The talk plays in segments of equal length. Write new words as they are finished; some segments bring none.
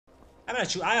I'm not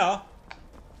sure. I know.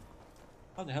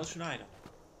 How the hell should I know?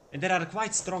 And there are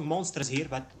quite strong monsters here,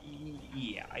 but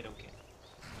yeah, I don't care.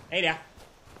 Hey there.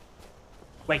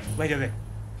 Wait.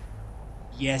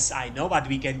 Yes, I know what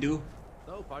we can do.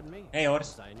 Oh, pardon me. Hey,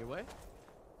 horse. Was I in your way?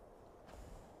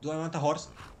 Do I want a horse?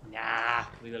 Nah,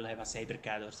 we will have a saber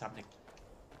cat or something.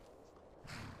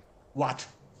 What?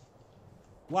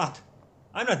 What?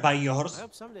 I'm not buying your horse. I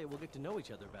hope someday we'll get to know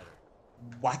each other better.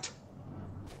 What?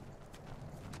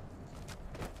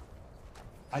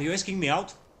 Are you asking me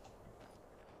out?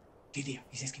 Lydia,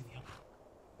 he's asking me out.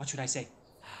 What should I say?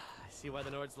 I see why the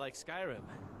Nords like Skyrim.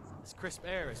 This crisp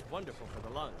air is wonderful for the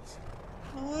lungs.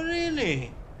 Oh,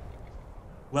 really?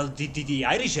 Well, the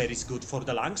Irish air is good for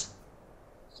the lungs.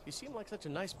 You seem like such a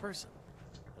nice person.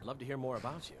 I'd love to hear more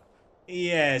about you.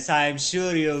 Yes, I'm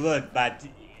sure you would, but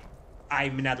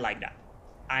I'm not like that.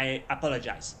 I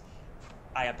apologize.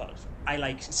 I apologize. I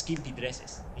like skimpy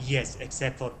dresses. Yes,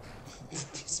 except for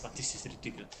this one. This is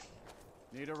ridiculous.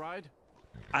 Need a ride?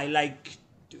 I like...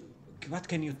 What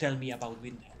can you tell me about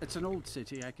Windhelm? It's an old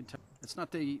city, I can tell. It's not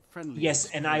the friendly.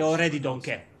 Yes, and I already don't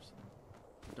care.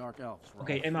 The dark elves.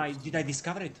 Okay, did I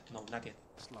discover it? No, not yet.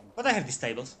 Slum. But I have the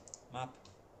stables. Map.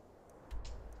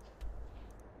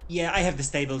 Yeah, I have the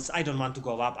stables. I don't want to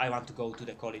go up. I want to go to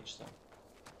the college, so...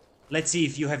 Let's see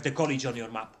if you have the college on your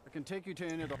map. I can take you to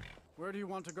any of the... Where do you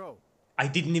want to go? I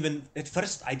didn't even... At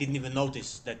first, I didn't even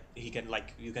notice that he can,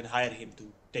 like... You can hire him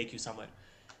to take you somewhere.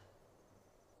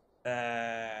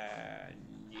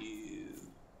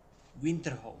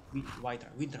 Winterhall.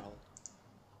 Winterhall.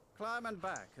 Climb and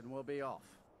back and we'll be off.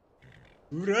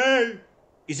 Hooray!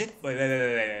 Is it? Wait.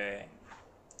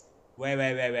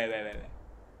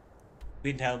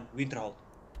 Winterhall.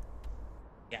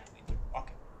 Yeah,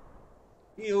 okay.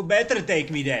 You better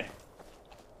take me there.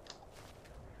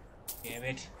 Damn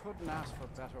it. Couldn't ask for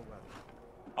better weather.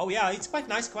 Oh yeah, it's quite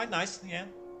nice, yeah.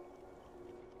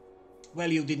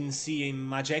 Well, you didn't see in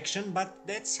much action, but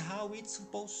that's how it's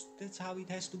supposed, that's how it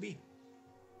has to be.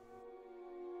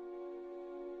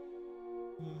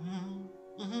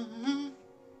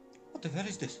 What the hell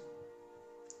is this?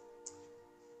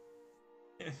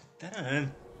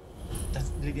 Turn. I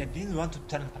didn't want to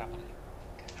turn properly.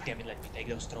 God damn it, let me take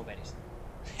those strawberries.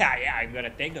 Yeah, I'm gonna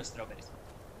take those strawberries.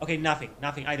 Okay, nothing.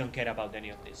 I don't care about any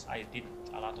of this. I did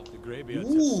a lot of... The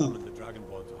Greybeards have summoned the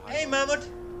Dragonborn to hide. Hey, Mammoth!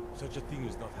 Such a thing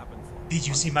has not happened for... Did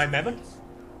you see my mammoth?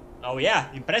 Oh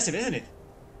yeah, impressive, isn't it?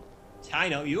 I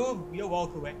know, you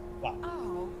walk away. Wow.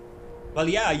 Oh. Well,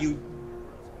 yeah,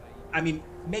 I mean,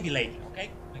 maybe later, okay?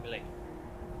 Maybe later.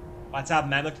 What's up,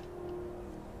 Mammoth?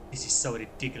 This is so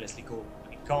ridiculously cool. I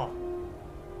mean, come on.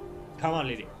 Come on,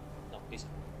 Lydia. No, listen.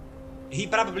 He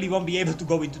probably won't be able to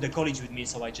go into the college with me,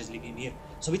 so I just leave him here.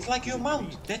 So it's like your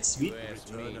mount. That's sweet.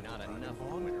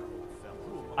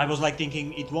 I was like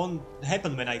thinking it won't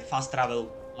happen when I fast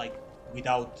travel, like,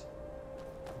 without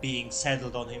being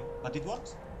saddled on him. But it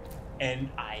was. And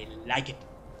I like it.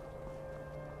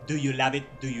 Do you love it?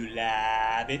 Do you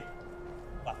love it?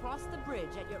 What? Cross the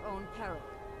bridge at your own peril.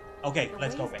 Okay,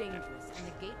 let's go back. back. Dangerous and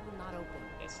the gate will not open.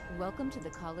 Yes. Welcome to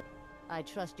the college. I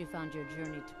trust you found your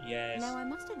journey to... Yes. Now I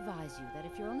must advise you that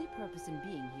if your only purpose in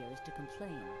being here is to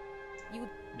complain, you...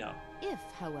 No. If,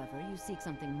 however, you seek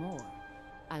something more,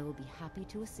 I will be happy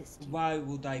to assist you. Why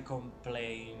would I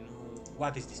complain?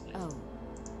 What is this place? Oh.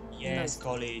 Yes, no,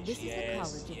 college. This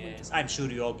yes, is the college of yes. Winter. I'm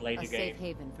sure you all played the A game. safe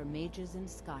haven for mages in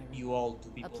Skyrim. You all two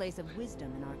people. A place of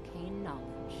wisdom and arcane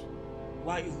knowledge.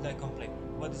 Why would I complain?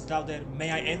 What is down there?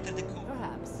 May I enter the college?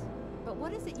 Perhaps. But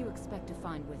what is it you expect to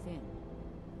find within?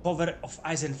 Power of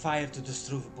ice and fire to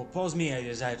destroy. Propose me. I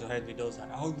desire to hand with those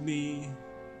around me.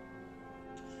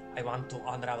 I want to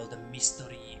unravel the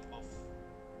mystery of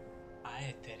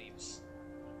Aetherius.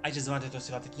 I just wanted to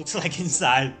see what it looks like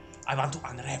inside. I want to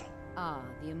unravel. Ah,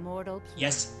 the immortal pure.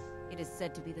 Yes. It is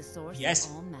said to be the source Yes.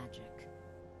 of all magic.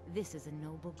 This is a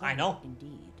noble goal, I know.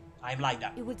 indeed. I'm like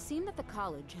that. It would seem that the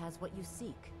college has what you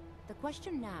seek. The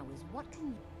question now is what can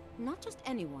you... Not just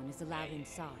anyone is allowed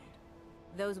inside.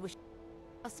 Those wish...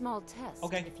 A small test,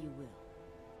 Okay. if you will.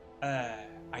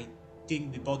 I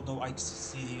think we both know I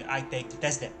take the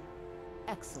test then.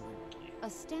 Excellent. A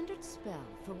standard spell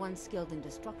for one skilled in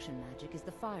destruction magic is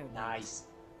the fire bolt. Nice.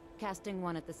 Casting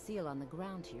one at the seal on the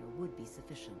ground here would be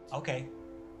sufficient. Okay.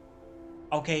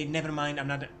 Okay, never mind.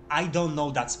 I don't know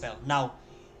that spell. Now,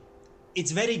 it's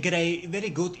very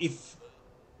good if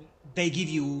they give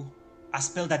you a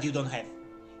spell that you don't have.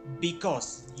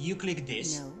 Because you click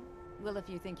this. No? Well, if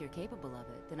you think you're capable of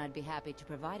it, then I'd be happy to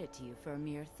provide it to you for a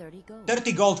mere 30 gold.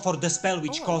 30 gold for the spell,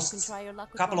 which Or you costs can try your luck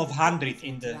a with couple one of the hundred books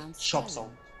in the around shop Skyrim.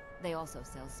 zone. They also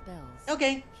sell spells.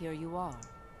 Okay. Here you are.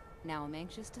 Now I'm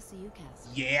anxious to see you cast.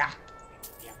 Yeah.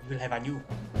 Yeah, we will have a new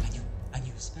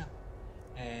spell.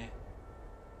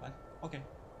 What? Okay.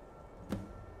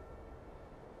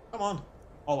 Come on.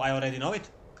 Oh, I already know it.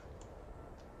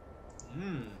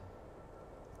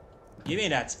 Give me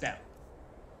that spell.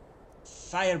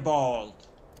 Firebolt.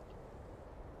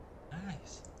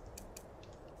 Nice.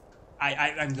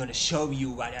 I'm gonna show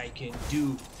you what I can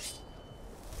do.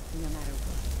 No matter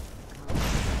what.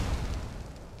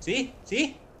 See?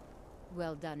 See?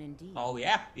 Well done indeed. Oh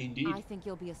yeah, indeed. I think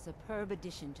you'll be a superb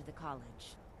addition to the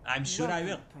college. I'm sure I will.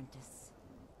 Welcome, apprentice.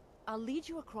 I'll lead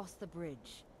you across the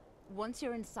bridge. Once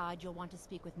you're inside, you'll want to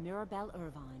speak with Mirabelle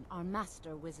Irvine, our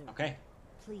master wizard. Okay.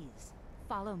 Please,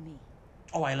 follow me.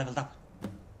 Oh, I leveled up.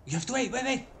 You have to wait.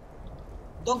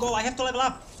 Don't go, I have to level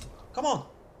up. Come on.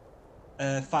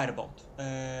 Firebolt.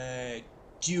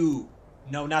 2.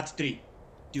 No, not 3.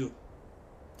 2.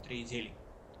 3 is healing.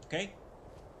 Okay?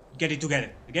 Get it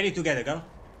together, girl.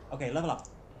 Okay, level up.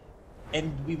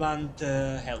 And we want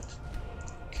health.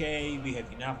 Okay, we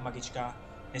have enough Magiczka.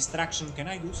 Destruction. Can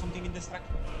I do something in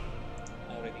destruction?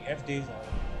 I already have this.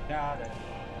 I already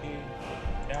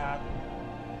have that.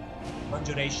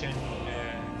 Conjuration.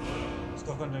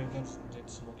 Score conjuration.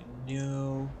 That's not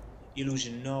new.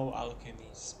 Illusion. No. Alchemy.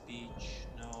 Speech.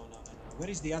 No. Where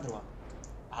is the other one?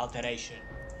 Alteration.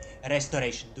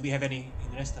 Restoration. Do we have any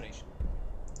in restoration?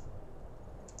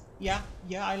 Yeah,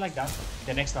 I like that.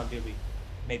 The next one will be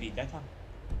maybe that one.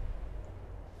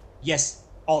 Yes,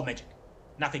 all magic.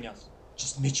 Nothing else.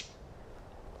 Just magic.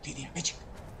 Lydia, magic.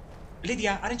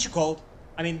 Lydia, aren't you cold?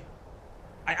 I mean,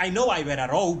 I know I wear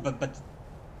a robe, but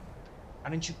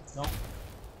aren't you? No?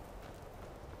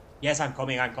 Yes, I'm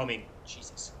coming.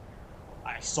 Jesus.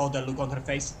 I saw the look on her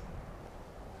face.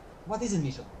 What is it,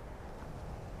 Misha?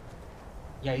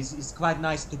 Yeah, it's quite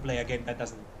nice to play a game that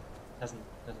doesn't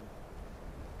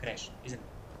crash, isn't it?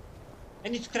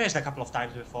 And it crashed a couple of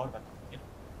times before, but you know,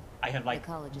 I have like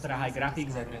ultra high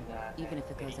graphics and Even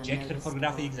if it goes injector for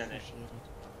graphics and appreciated.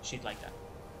 shit like that.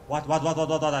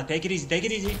 What? Take it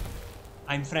easy.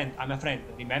 I'm a friend,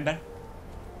 remember?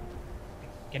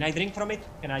 Can I drink from it?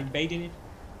 Can I bathe in it?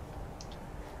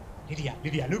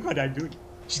 Lydia, look what I'm doing.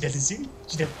 She doesn't see me.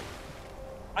 She doesn't.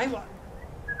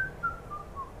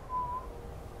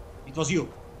 It was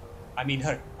you. I mean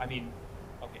her. Okay,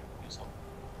 you saw.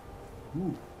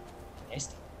 Ooh,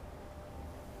 nasty.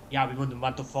 Yeah, we wouldn't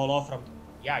want to fall off from...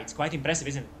 Yeah, it's quite impressive,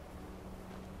 isn't it?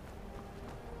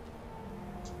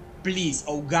 Please,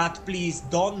 oh god, please,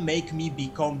 don't make me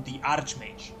become the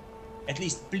Archmage. At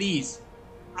least, please.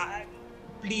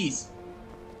 Please.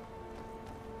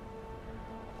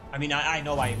 I mean, I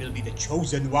know I will be the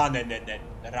chosen one and then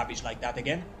rubbish like that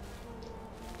again.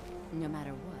 No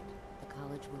matter what, the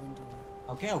college will endure.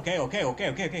 Okay.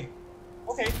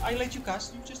 Okay, I let you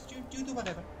cast. You do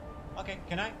whatever. Okay,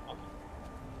 can I? Okay.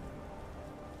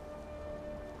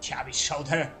 Chubby showed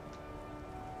her.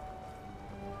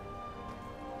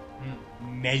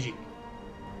 Magic.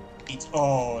 It's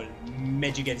all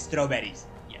magic and strawberries.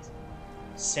 Yes.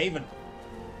 Save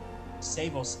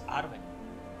us, Arwen.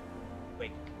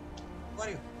 Wait. Who are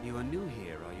you? You are new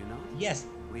here, are you not? Yes.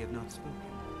 We have not spoken.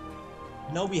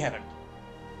 No, we haven't.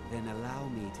 Then allow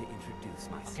me to introduce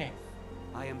myself. Okay.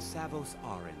 I am Savos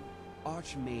Arin,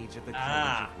 Archmage of the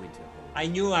College of Winterhold. I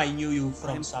knew you I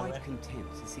from am somewhere. quite content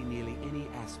to see nearly any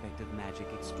aspect of magic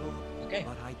explored. Okay.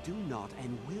 But I do not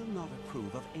and will not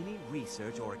approve of any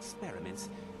research or experiments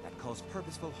that cause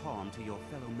purposeful harm to your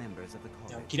fellow members of the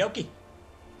college. Okie dokie.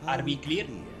 Are we clear?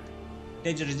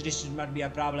 Dangerous distance might be a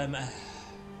problem.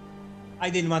 I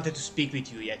didn't want to speak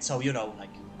with you yet, so you know, like,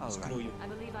 screw you. I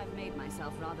believe I've made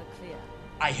myself rather clear.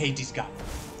 I hate this guy.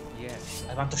 Yes,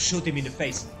 I want to shoot him in the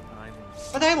face. I'm...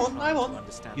 But I won't. trying to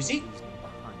understand You the see? reasoning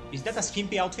behind it. Is that a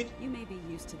skimpy outfit? You may be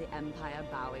used to the Empire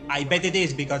bowing. I to bet your it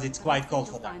is because it's but I quite think cold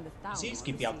you'll for that. find the You see? Thalmor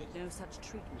Skimpy outfit. receive no such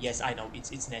treatment. Yes, I know.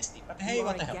 It's nasty. But hey, You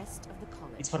what are the a hell? guest of the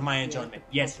college. It's for my We have enjoyment.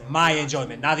 the Yes, pleasure my of enjoyment,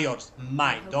 watching not you. yours. I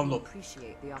Mine. hope Don't you look.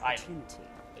 appreciate the I- opportunity.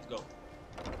 Let's go.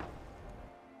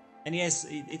 And yes,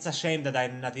 it's a shame that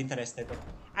I'm not interested. But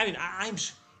I mean, I'm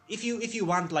if you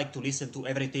want like to listen to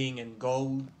everything and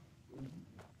go.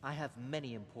 I have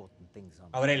many important things on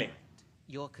Oh my really? mind.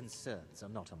 Your concerns are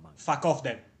not among them. Fuck off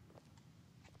then.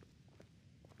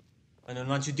 I don't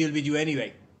want to deal with you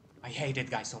anyway. I hate that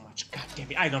guy so much. God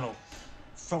damn it. I don't know.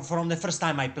 From the first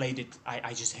time I played it,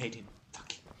 I just hate him.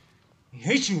 Fuck. I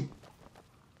hate you.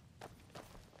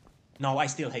 No, I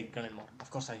still hate Glenmore. Of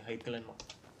course I hate Glenmore.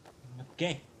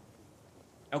 Okay.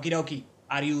 Okie dokie.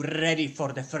 Are you ready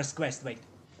for the first quest? Wait.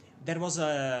 There was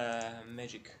a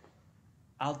magic.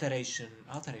 Alteration.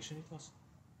 Alteration it was?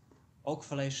 Oak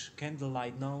flesh,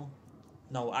 candlelight, no.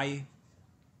 No,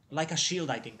 like a shield,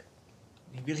 I think.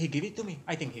 Will he give it to me?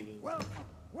 I think he will. Welcome,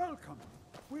 welcome.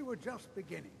 We were just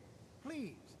beginning.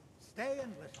 Please, stay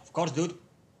and listen. Of course, dude.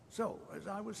 So, as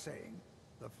I was saying,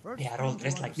 the first They are all thing to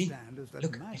dressed like me. understand is that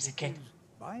Look, there's a magic cat. is,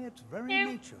 by its very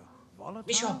nature, volatile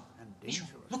Misho, and Misho,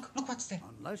 dangerous. look what's there.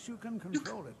 Unless you can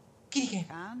control it, Kitty cat.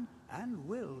 can and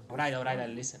will. Alright, destroy I'll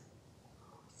you. listen.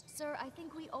 Sir, I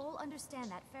think we all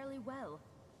understand that fairly well.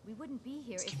 We wouldn't be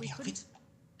here if Skin we me couldn't outfits.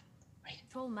 Wait,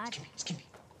 control magic. skin me.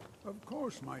 Of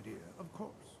course, my dear, of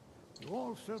course. You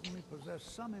all certainly possess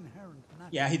some inherent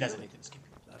magic. Yeah, he doesn't need to skin me.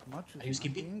 That much is Are you not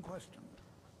skimpy? being questioned.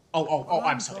 Oh,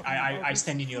 I'm sorry. I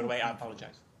stand in your way. I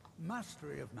apologize.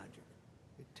 Mastery of magic.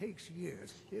 It takes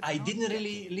years. if I not didn't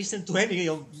really decades. listen to any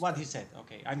of what he said.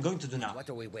 Okay, I'm going to do now. What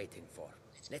are we waiting for?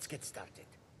 Let's get started.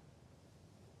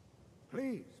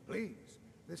 Please, please.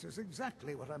 This is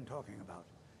exactly what I'm talking about.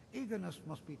 Eagerness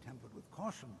must be tempered with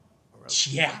caution, or else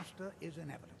Yeah. disaster is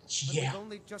inevitable. But Yeah, we've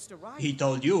only just arrived. he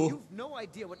told you. You've no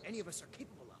idea what any of us are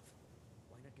capable of.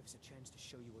 Why not give us a chance to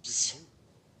show you what we can do?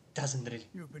 Doesn't really.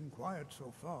 You've been quiet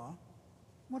so far.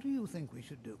 What do you think we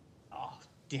should do? Oh,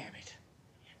 damn it.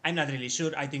 I'm not really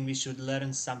sure. I think we should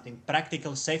learn something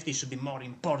practical. Safety should be more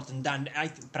important than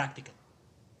practical.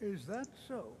 Is that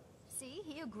so? See,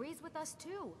 he agrees with us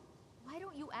too. Why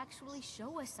don't you actually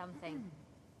show us something?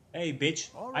 Hey,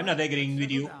 bitch. All I'm right, not agreeing with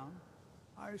settle you. down.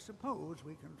 I suppose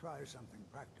we can try something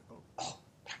practical. Oh,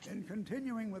 In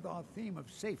continuing with our theme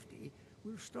of safety,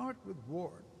 we'll start with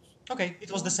wards. okay,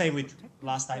 it was the same with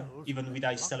last time, even with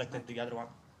I selected the other one.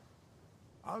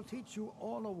 I'll teach you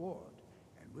all a ward,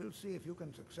 and we'll see if you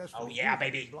can successfully Oh, yeah, use it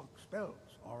to baby. block spells,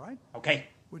 all right? Okay,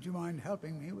 Would you mind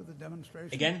helping me with the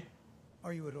demonstration? again?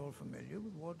 Are you at all familiar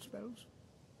with ward spells?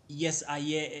 Yes, I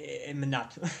am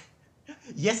not.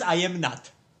 Yes, I am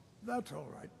not. That's all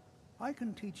right. I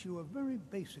can teach you a very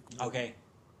basic ward. Okay.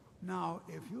 Now,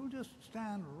 if you'll just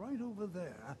stand right over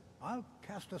there, I'll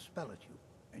cast a spell at you,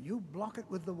 and you block it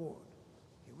with the ward.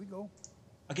 Here we go.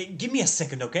 Okay, give me a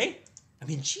second, okay? I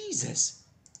mean, Jesus.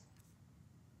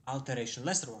 Alteration,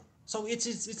 lesser one. So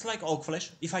it's like oak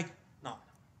flesh. If I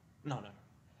no.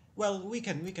 Well, we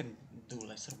can do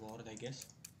lesser ward, I guess.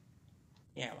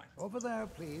 Yeah, why? Over there,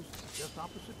 please, just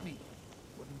opposite me.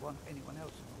 Wouldn't want anyone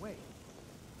else in the way.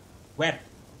 Where?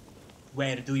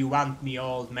 Where do you want me,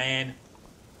 old man?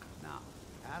 Now,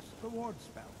 cast the ward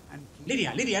spell and keep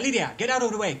Lydia, get out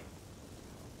of the way.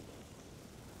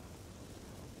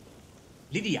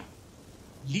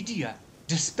 Lydia,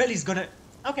 the spell is gonna...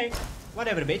 Okay,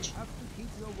 whatever, bitch. have to keep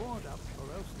your ward up, or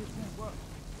else this won't work.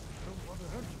 I don't want to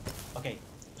hurt you. Okay,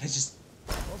 let's just...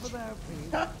 Over there,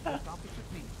 please, just opposite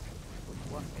me.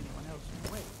 Wouldn't want anyone else in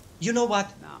the way. You know what?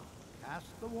 Now, cast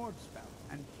the ward spell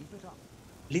and keep it up.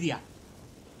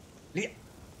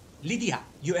 Lydia,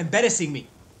 you're embarrassing me.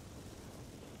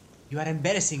 You are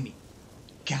embarrassing me.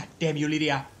 God damn you,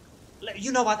 Lydia.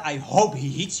 You know what? I hope he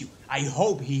hits you. I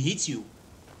hope he hits you.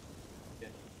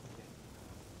 Okay.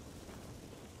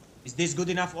 Is this good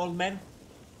enough, old man?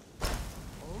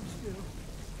 Hold still.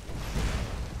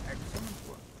 Excellent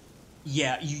work.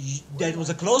 Yeah, that was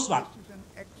a close one. This is an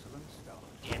excellent start.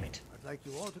 Damn it. I'd like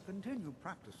you all to continue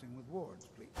practicing with wards,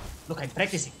 please. Look, I'm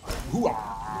practicing. Hooah!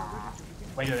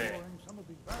 Wait. Exploring some of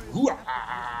the various Hooah!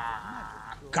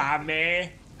 aspects of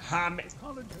magic. Kamehame. The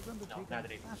college has undertaken not a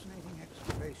really. fascinating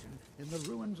excavation in the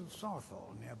ruins of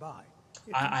Sarthal nearby.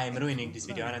 It's I an am ruining excellent this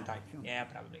video, learning aren't I? opportunity. Yeah,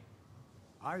 probably.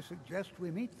 I suggest we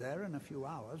meet there in a few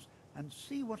hours and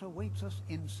see what awaits us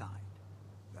inside.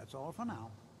 That's all for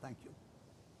now. Thank you.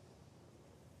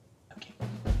 Okay.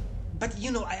 But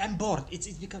you know, I'm bored. It's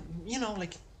become, you know,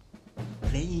 like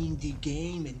playing the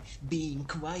game and being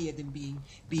quiet and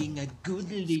being a good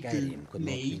little Skyrim could not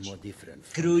be mage. more different.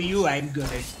 Screw you, I'm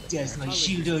gonna cast my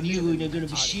shield on you and I'm gonna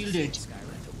be shielded.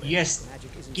 Yes,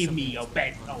 give me your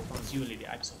bed. Oh, it's you,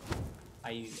 Lydia. I'm sorry.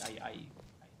 I.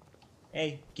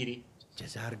 Hey, kitty.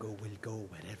 Jazargo will go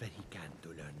wherever he can to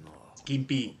learn more.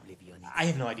 Skimpy. Oblivion I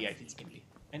have no idea if it's Skimpy.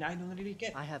 And I don't really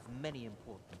care. I have many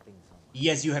important things on.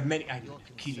 Yes, you have many. I will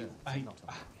kill you.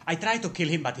 I try to kill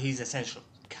him, but he's essential.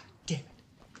 God damn it.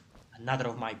 Another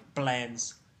of my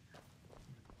plans.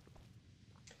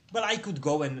 Well, I could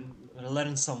go and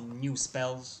learn some new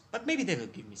spells, but maybe they will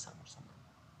give me some or something.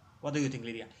 What do you think,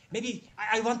 Lydia? Maybe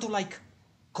I want to, like,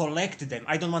 collect them.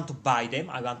 I don't want to buy them.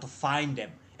 I want to find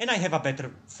them. And I have a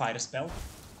better fire spell.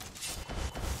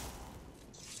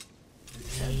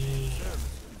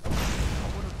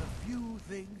 One of the few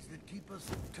things that keep us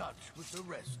in touch with the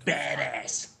rest.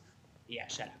 Badass. Yeah,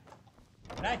 shut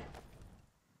up. Right.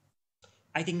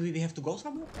 I think we have to go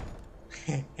somewhere.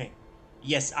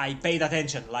 Yes, I paid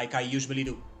attention like I usually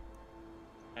do.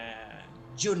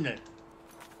 Journal.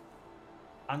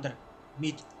 Under.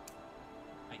 Meet.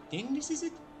 think this is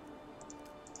it.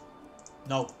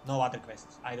 No, no other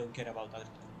quests. I don't care about other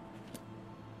quests.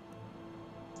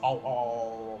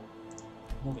 Oh.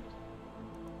 Move it.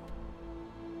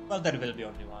 Well, there will be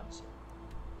only one. So.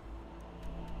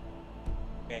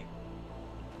 Okay.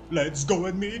 Let's go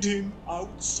and meet him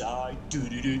outside. Do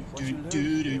do do do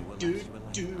do do do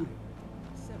do.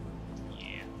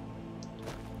 Yeah.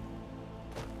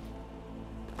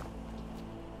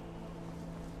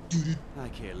 I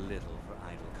care little for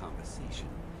idle conversation,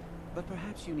 but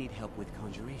perhaps you need help with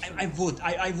conjuration. I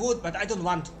would, but I don't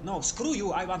want. No, screw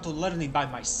you. I want to learn it by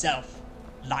myself,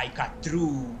 like a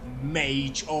true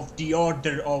mage of the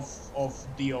order of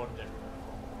the order.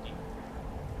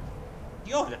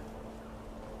 The order.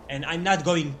 And I'm not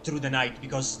going through the night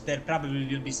because there probably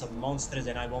will be some monsters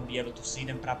and I won't be able to see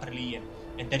them properly,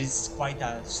 and there is quite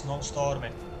a snowstorm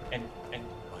and By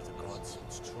the gods,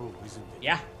 it's true, isn't it?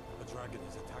 yeah. The dragon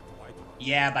has attacked Whiterun.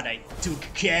 Yeah, but I took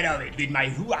care of it with my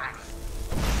hua.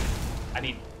 I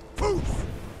mean,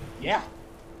 yeah.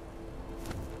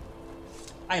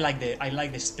 I like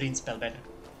the sprint spell better.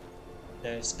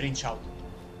 The sprint shout.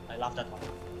 I love that one.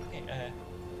 Okay,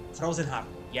 frozen heart.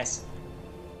 Yes.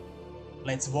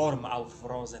 Let's warm our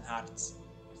frozen hearts.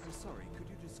 So sorry, could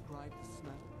you describe the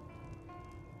smell?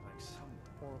 Like some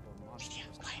horrible monster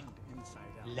was turned inside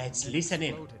out. Let's and listen in.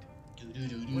 exploded.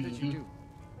 Do-do-do-do-do. What did you do?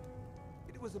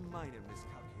 It was a minor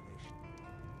miscalculation.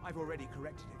 I've already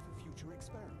corrected it for future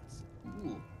experiments.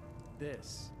 Ooh.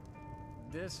 This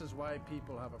is why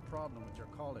people have a problem with your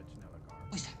college, Nelagar.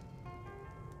 What is that?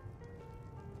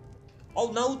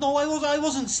 Oh no, I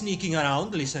wasn't sneaking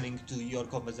around listening to your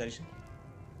conversation.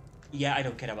 Yeah, I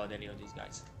don't care about any of these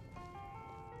guys.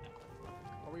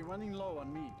 Are we running low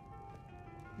on mead?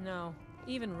 No,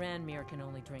 even Ranmir can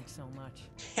only drink so much.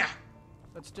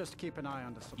 Let's just keep an eye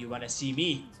on the supply. You wanna see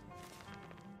me?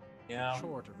 Yeah.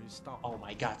 Sure to restock. Oh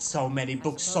my god, so many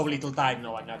books, so little time.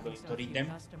 No, I'm not going to read them.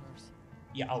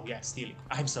 Yeah, oh yeah, stealing.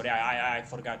 I'm sorry, I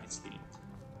forgot it's stealing.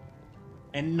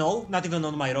 And no, not even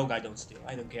on my rogue I don't steal.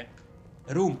 I don't care.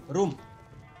 Room.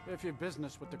 If you have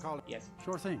business with the college. Yes.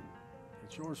 Sure thing.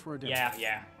 It's yours for a day.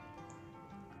 Yeah.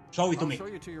 Show it to me. I'll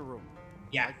show you to your room.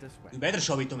 Yeah, Right this way. you better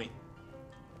show it to me.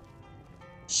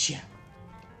 Yeah.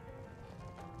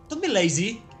 Don't be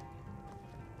lazy.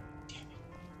 Damn it.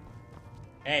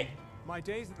 Hey. My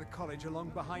days at the college are long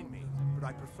behind me, but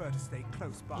I prefer to stay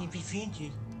close by. If you think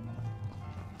it.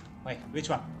 Wait, which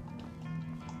one?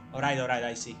 Alright,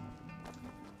 I see.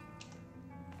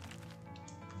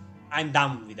 I'm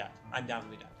down with that.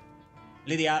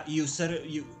 Lydia, you...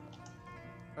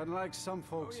 Unlike some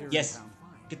folks here Yes. in town.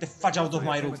 Get the fudge out of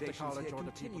my room. The college or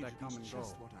the people that come and go.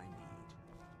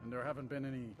 And there haven't been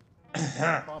any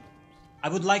problems. I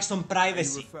would like some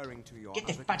privacy. Referring to your Get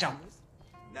the other fudge out. customers?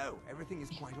 No, everything is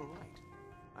quite all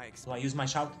right. Do I use my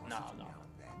shout? No.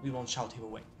 We won't shout him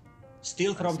away.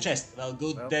 Steal from chest. Well,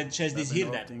 good, that chest is here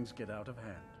then. Things get out of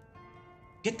hand.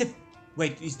 Get the...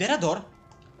 Wait, is there a door?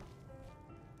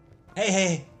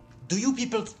 Hey, do you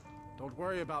people... Don't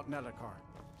worry about Nelagar.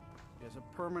 He has a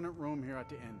permanent room here at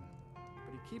the inn.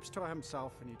 But he keeps to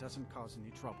himself and he doesn't cause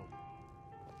any trouble.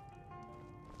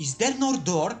 Is there no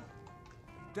door?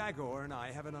 Dagor and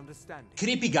I have an understanding.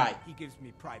 Creepy guy. He gives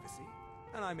me privacy,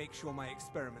 and I make sure my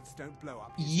experiments don't blow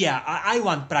up. Yeah, I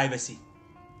want privacy.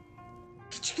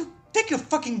 Take your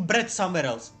fucking breath somewhere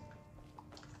else.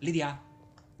 Lydia,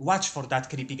 watch for that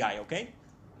creepy guy, okay?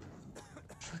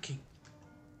 Fucking...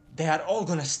 They are all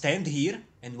gonna stand here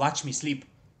and watch me sleep.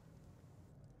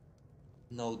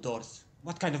 No doors.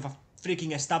 What kind of a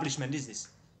freaking establishment is this?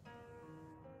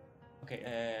 Okay,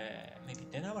 maybe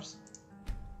 10 hours?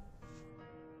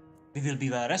 We will be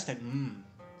well rested.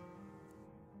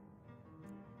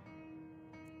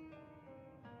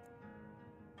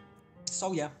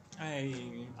 So yeah,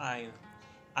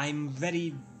 I'm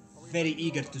very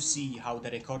eager to see how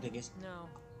the recording is. No.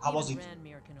 How was it,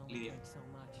 Ranmir can only Lydia? drink so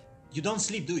much. You don't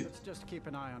sleep, do you? Let's just keep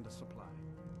an eye on the supply.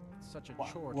 It's such a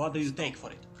chore. What to do you restock. take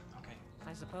for it? Okay.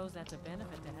 I suppose that's a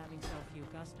benefit to having so few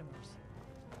customers.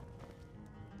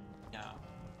 Yeah.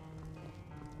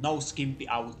 No skimpy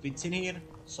outfits in here,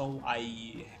 so I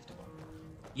have to go.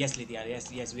 Yes, Lydia,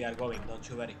 yes, we are going, don't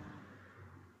you worry.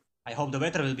 I hope the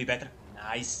weather will be better.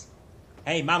 Nice.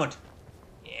 Hey, mammoth.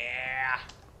 Yeah.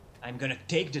 I'm gonna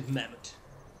take that mammoth.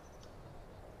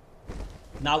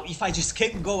 Now, if I just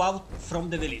can't go out from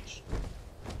the village.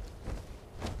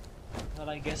 Well,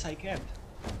 I guess I can't.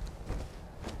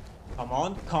 Come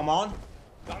on.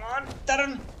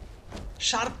 Turn.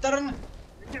 Sharp turn.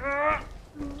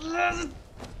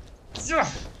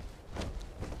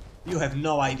 You have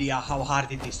no idea how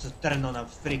hard it is to turn on a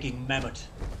freaking mammoth.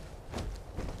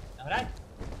 Alright?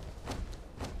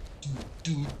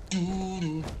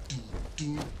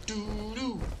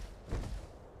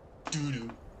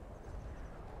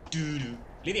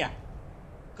 Lydia,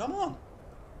 come on.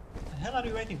 What the hell are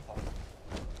you waiting for?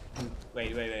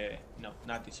 Wait. No,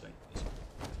 not this way. This way.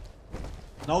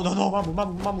 No,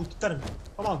 Mamu, turn.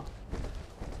 Come on.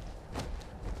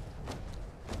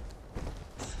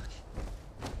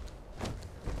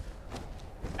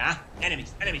 Ah,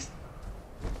 enemies.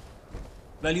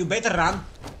 Well, you better run.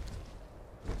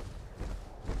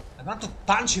 I want to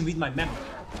punch him with my memo.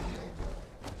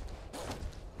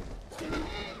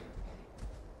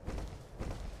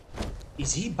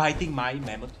 Is he biting my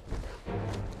mammoth?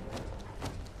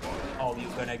 Oh, you're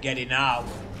gonna get it now.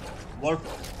 Wolf.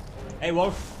 Hey,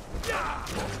 Wolf.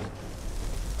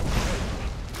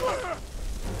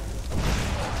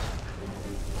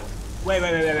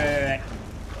 Wait.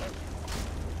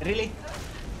 Really?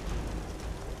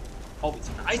 Oh, it's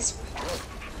nice.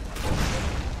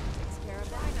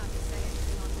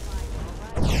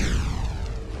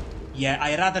 Yeah,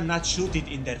 I'd rather not shoot it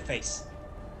in their face.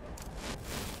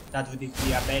 That would be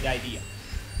a bad idea.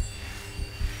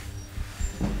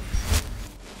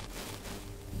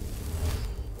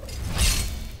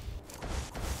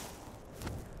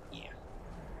 Yeah.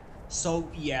 So,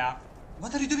 yeah.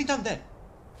 What are you doing down there?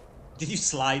 Did you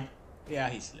slide? Yeah,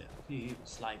 he's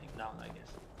sliding down, I guess.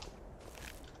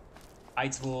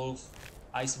 Ice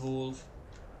Wolf.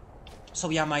 So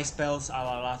yeah, my spells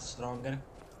are a lot stronger.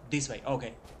 This way,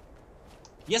 okay.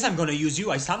 Yes, I'm gonna use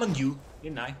you. I summoned you,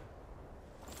 didn't I?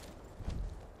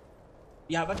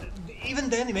 Yeah, but even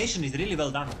the animation is really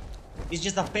well done. It's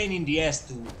just a pain in the ass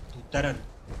to turn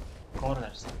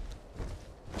corners.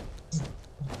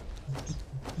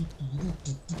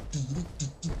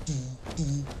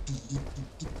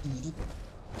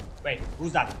 Wait,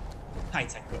 who's that? Hi,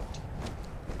 it's a goat.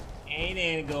 Hey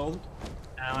there, goat.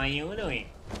 How are you doing?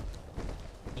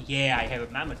 Yeah, I have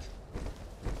a mammoth.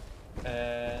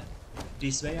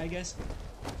 This way, I guess?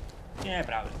 Yeah,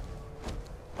 probably.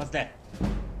 What's that?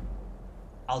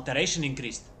 Alteration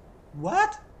increased.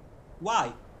 What?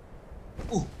 Why?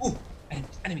 Ooh,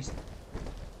 enemies.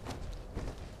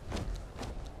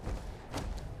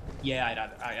 Yeah,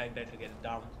 I better get it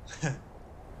down.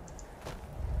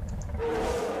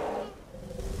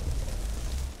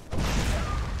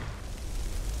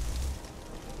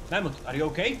 Mammoth, are you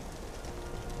okay?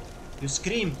 You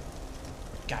screamed.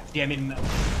 God damn it.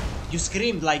 You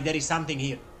screamed like there is something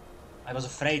here. I was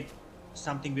afraid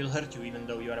something will hurt you even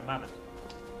though you are a mammoth.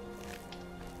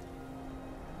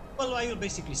 Well, I will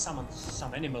basically summon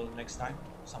some animal next time.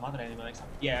 Some other animal next time.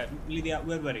 Yeah, Lydia,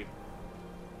 where were you?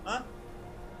 Huh?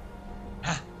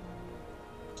 Ah.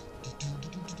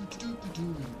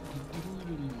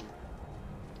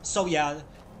 So yeah,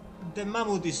 the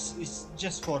mammoth is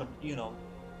just for, you know,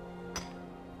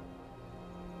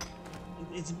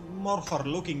 it's more for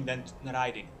looking than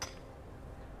riding,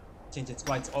 since it's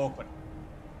quite awkward.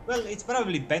 Well, it's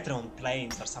probably better on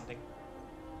planes or something,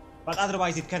 but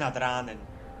otherwise it cannot run. And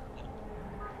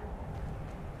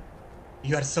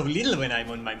you are so little when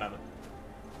I'm on my mammoth.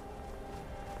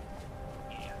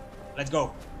 Yeah, let's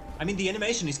go. I mean, the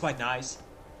animation is quite nice,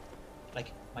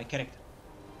 like my character.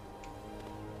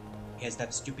 He has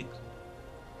that stupid.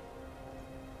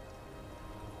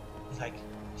 He's like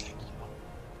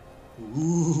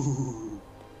ooh.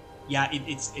 Yeah,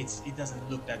 it doesn't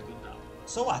look that good now.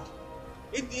 So what?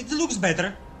 It looks better.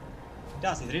 It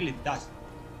does, it really does.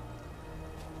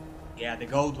 Yeah, the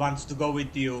goat wants to go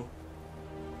with you.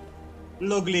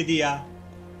 Look, Lydia.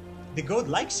 The goat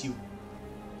likes you.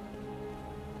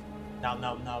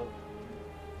 Now.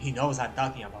 He knows I'm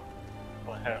talking about.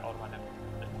 Or her, or whatever.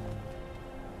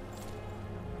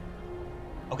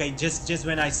 Okay, just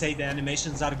when I say the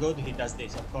animations are good, he does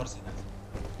this. Of course he does.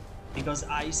 Because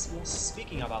I was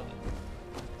speaking about it.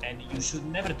 And you should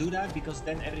never do that, because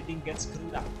then everything gets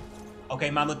screwed up.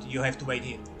 Okay, Mammoth, you have to wait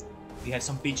here. We have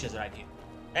some peaches right here.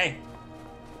 Hey!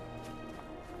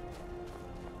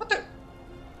 What the?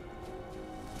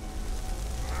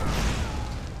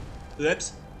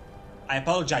 Oops. I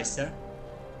apologize, sir.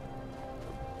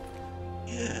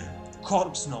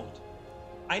 Corpse note.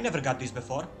 I never got this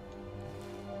before.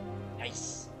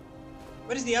 Nice.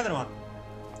 Where is the other one?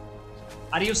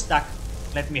 Are you stuck?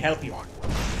 Let me help you.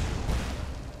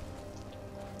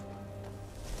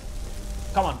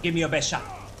 Come on, give me your best shot.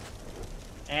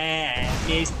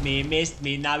 Missed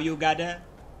me. Now you gotta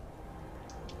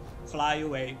fly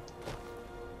away.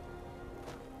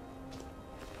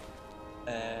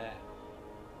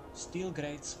 Steel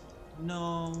grates,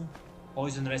 no.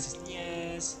 Poison resist,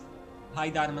 yes.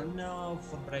 Hide armor, no.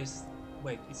 For brace,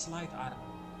 wait, it's light armor.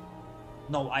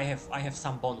 No, I have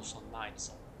some bonus on mine,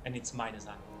 so And it's minus,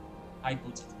 huh? High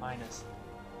boots, it's minus.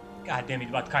 God damn it,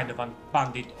 what kind of a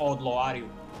bandit outlaw are you?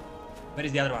 Where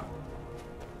is the other one?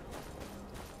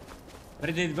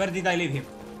 Where did I leave him?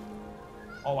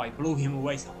 Oh, I blew him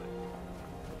away somewhere.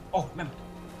 Oh, remember.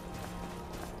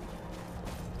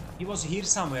 He was here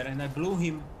somewhere and I blew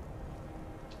him.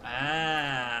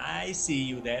 Ah, I see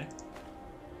you there.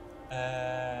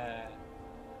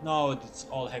 No, it's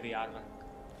all heavy armor.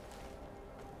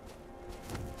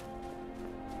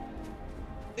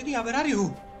 Lydia, where are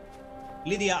you?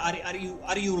 Lydia,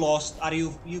 are you lost?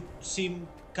 You seem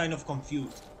kind of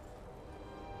confused.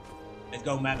 Let's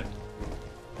go, Mammoth.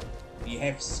 We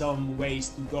have some ways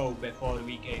to go before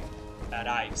we can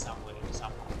arrive somewhere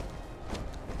somehow.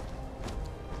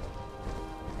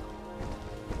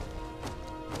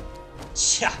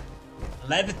 Tja!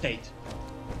 Levitate!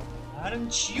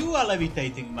 Aren't you a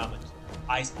levitating mammoth?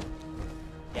 Iceman.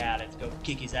 Yeah, let's go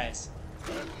kick his ass.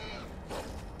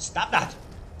 Stop that!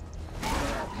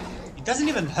 It doesn't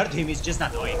even hurt him, it's just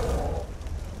annoying.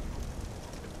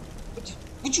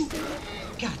 Would you?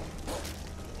 God.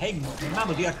 Hey,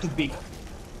 mammoth, you are too big.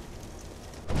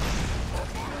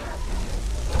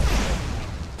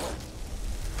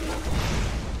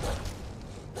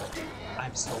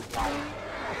 I'm so proud.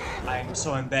 I'm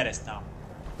so embarrassed now.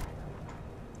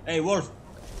 Hey, wolf.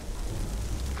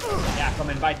 Yeah, come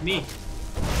and bite me.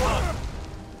 What?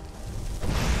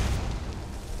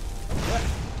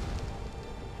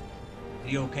 Are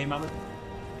you okay, mammoth?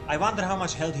 I wonder how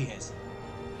much health he has.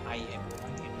 I am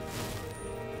wondering.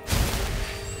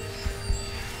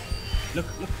 Look.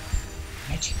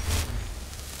 Magic.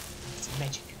 It's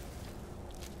magic.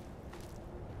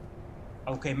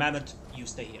 Okay, mammoth, you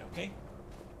stay here, okay?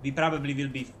 We probably will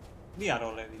be... We are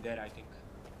already there, I think.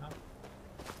 No?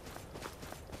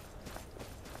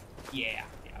 Yeah,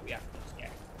 we are close, yeah.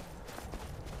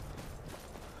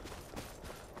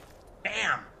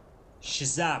 Bam!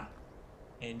 Shazam!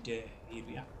 And here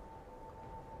we are.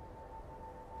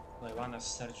 I wanna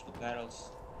search the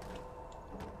barrels.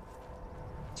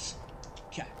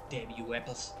 God damn you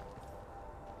apples.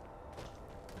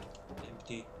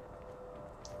 Empty.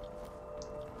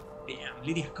 Bam,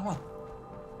 Lydia, come on.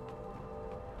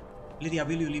 Lydia,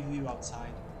 will you leave you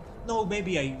outside? No,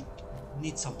 maybe I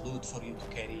need some loot for you to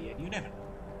carry, and you never know.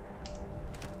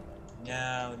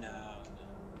 No.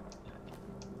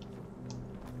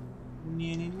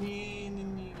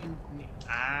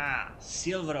 Ah,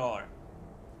 silver ore.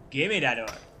 Give me that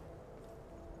ore.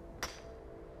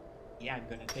 Yeah, I'm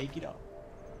gonna take it all.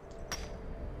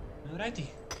 Alrighty.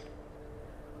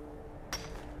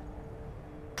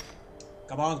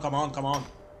 Come on.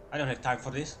 I don't have time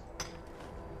for this.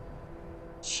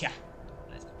 Yeah,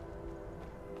 let's go.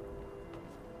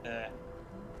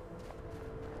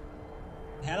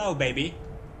 Hello, baby.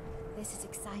 This is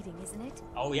exciting, isn't it?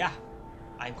 Oh yeah,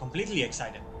 I'm completely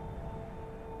excited.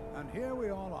 And here we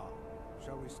all are.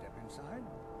 Shall we step inside?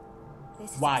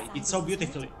 This is Why? exciting, It's so isn't it?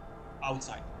 beautifully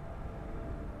outside.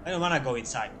 I don't wanna go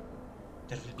inside.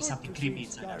 There will be Good something to creepy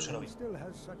see inside, I'm sure of Skyrim it. still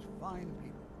has such fine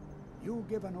people. You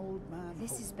give an old man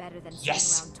This hope. is better than Yes!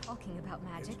 sitting around talking about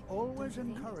magic. It's always don't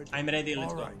you think? encouraging. I'm ready,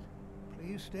 let's All go. right.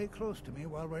 Please stay close to me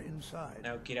while we're inside.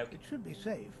 Okay. It should be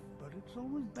safe, but it's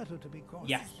always better to be cautious.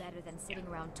 Yeah. This is better than sitting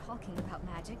around talking about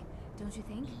magic, don't you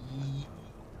think?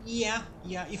 Yeah,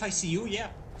 if I see you, yeah,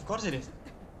 of course it is.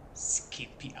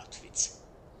 Skimpy outfits.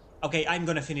 Okay, I'm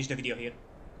gonna finish the video here.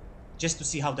 Just to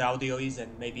see how the audio is,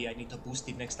 and maybe I need to boost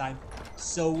it next time.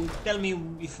 So tell me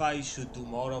if I should do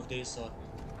more of this, or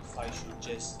if I should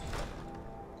just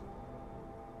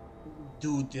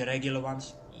do the regular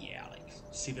ones. Yeah, like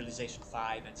Civilization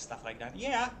 5 and stuff like that.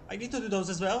 Yeah, I need to do those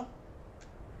as well.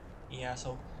 Yeah,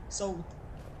 so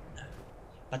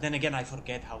but then again I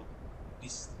forget how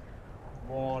this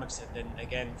works, and then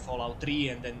again Fallout 3,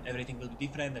 and then everything will be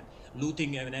different, and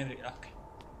looting and everything.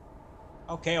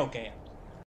 Okay.